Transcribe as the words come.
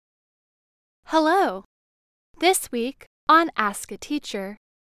Hello! This week on Ask a Teacher,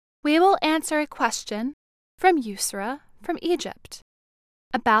 we will answer a question from Yusra from Egypt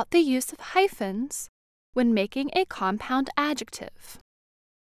about the use of hyphens when making a compound adjective.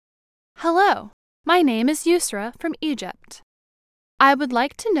 Hello, my name is Yusra from Egypt. I would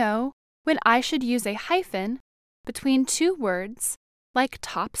like to know when I should use a hyphen between two words like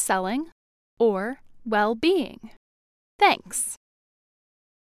top selling or well-being. Thanks.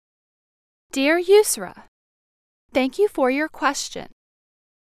 Dear Yusra, thank you for your question.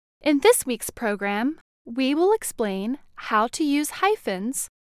 In this week's program, we will explain how to use hyphens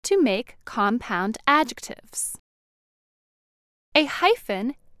to make compound adjectives. A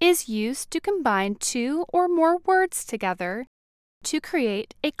hyphen is used to combine two or more words together to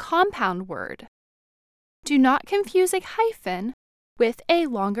create a compound word. Do not confuse a hyphen with a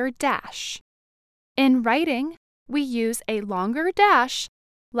longer dash. In writing, we use a longer dash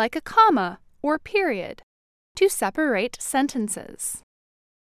like a comma or period to separate sentences.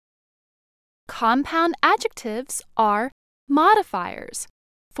 Compound adjectives are modifiers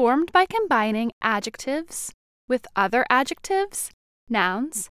formed by combining adjectives with other adjectives,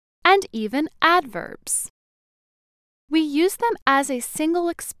 nouns, and even adverbs. We use them as a single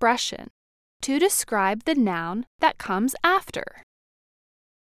expression to describe the noun that comes after.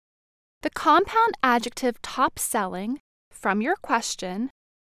 The compound adjective top selling from your question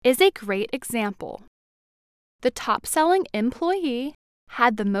is a great example. The top-selling employee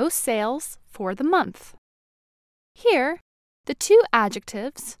had the most sales for the month. Here, the two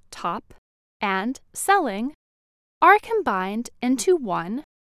adjectives, top and selling, are combined into one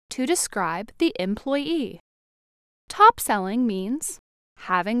to describe the employee. Top-selling means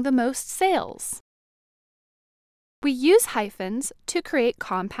having the most sales. We use hyphens to create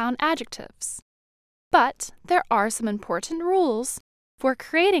compound adjectives, but there are some important rules for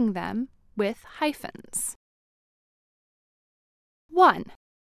creating them with hyphens. 1.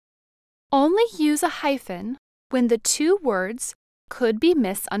 Only use a hyphen when the two words could be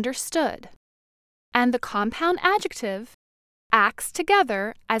misunderstood, and the compound adjective acts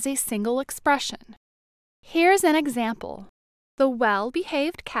together as a single expression. Here's an example. The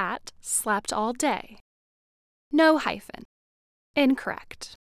well-behaved cat slept all day. No hyphen.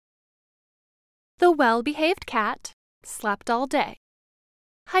 Incorrect. The well-behaved cat slept all day.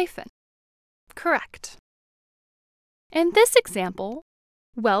 Hyphen. Correct. In this example,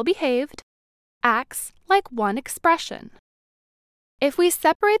 well-behaved acts like one expression. If we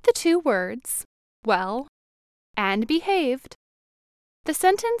separate the two words, well and behaved, the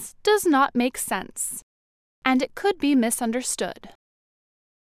sentence does not make sense, and it could be misunderstood.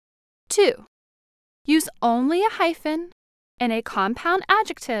 2. Use only a hyphen in a compound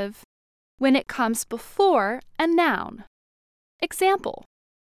adjective when it comes before a noun. Example: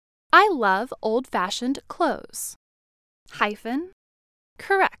 I love old-fashioned clothes. Hyphen.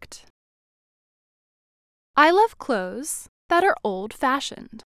 Correct. I love clothes that are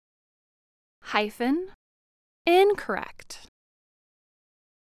old-fashioned. Hyphen. Incorrect.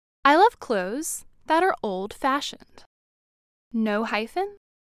 I love clothes that are old-fashioned. No hyphen.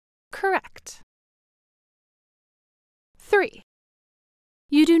 Correct. 3.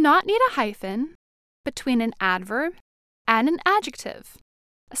 You do not need a hyphen between an adverb and an adjective,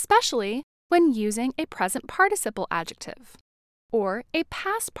 especially when using a present participle adjective or a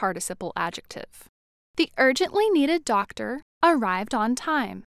past participle adjective. The urgently needed doctor arrived on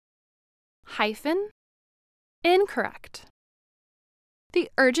time. Hyphen. Incorrect.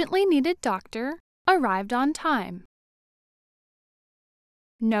 The urgently needed doctor arrived on time.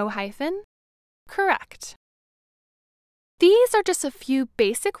 No hyphen. Correct. These are just a few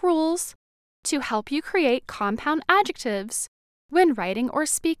basic rules to help you create compound adjectives when writing or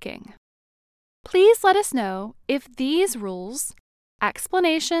speaking. Please let us know if these rules,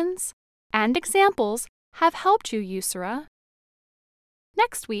 explanations, and examples have helped you, Yusra.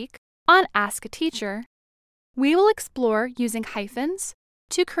 Next week, on Ask a Teacher, we will explore using hyphens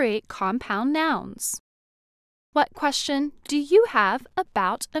to create compound nouns. What question do you have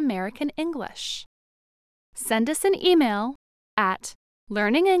about American English? Send us an email at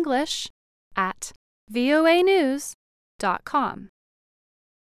learningenglish@voanews.com.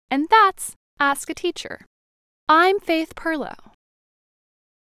 And that's Ask a Teacher. I'm Faith Perlow.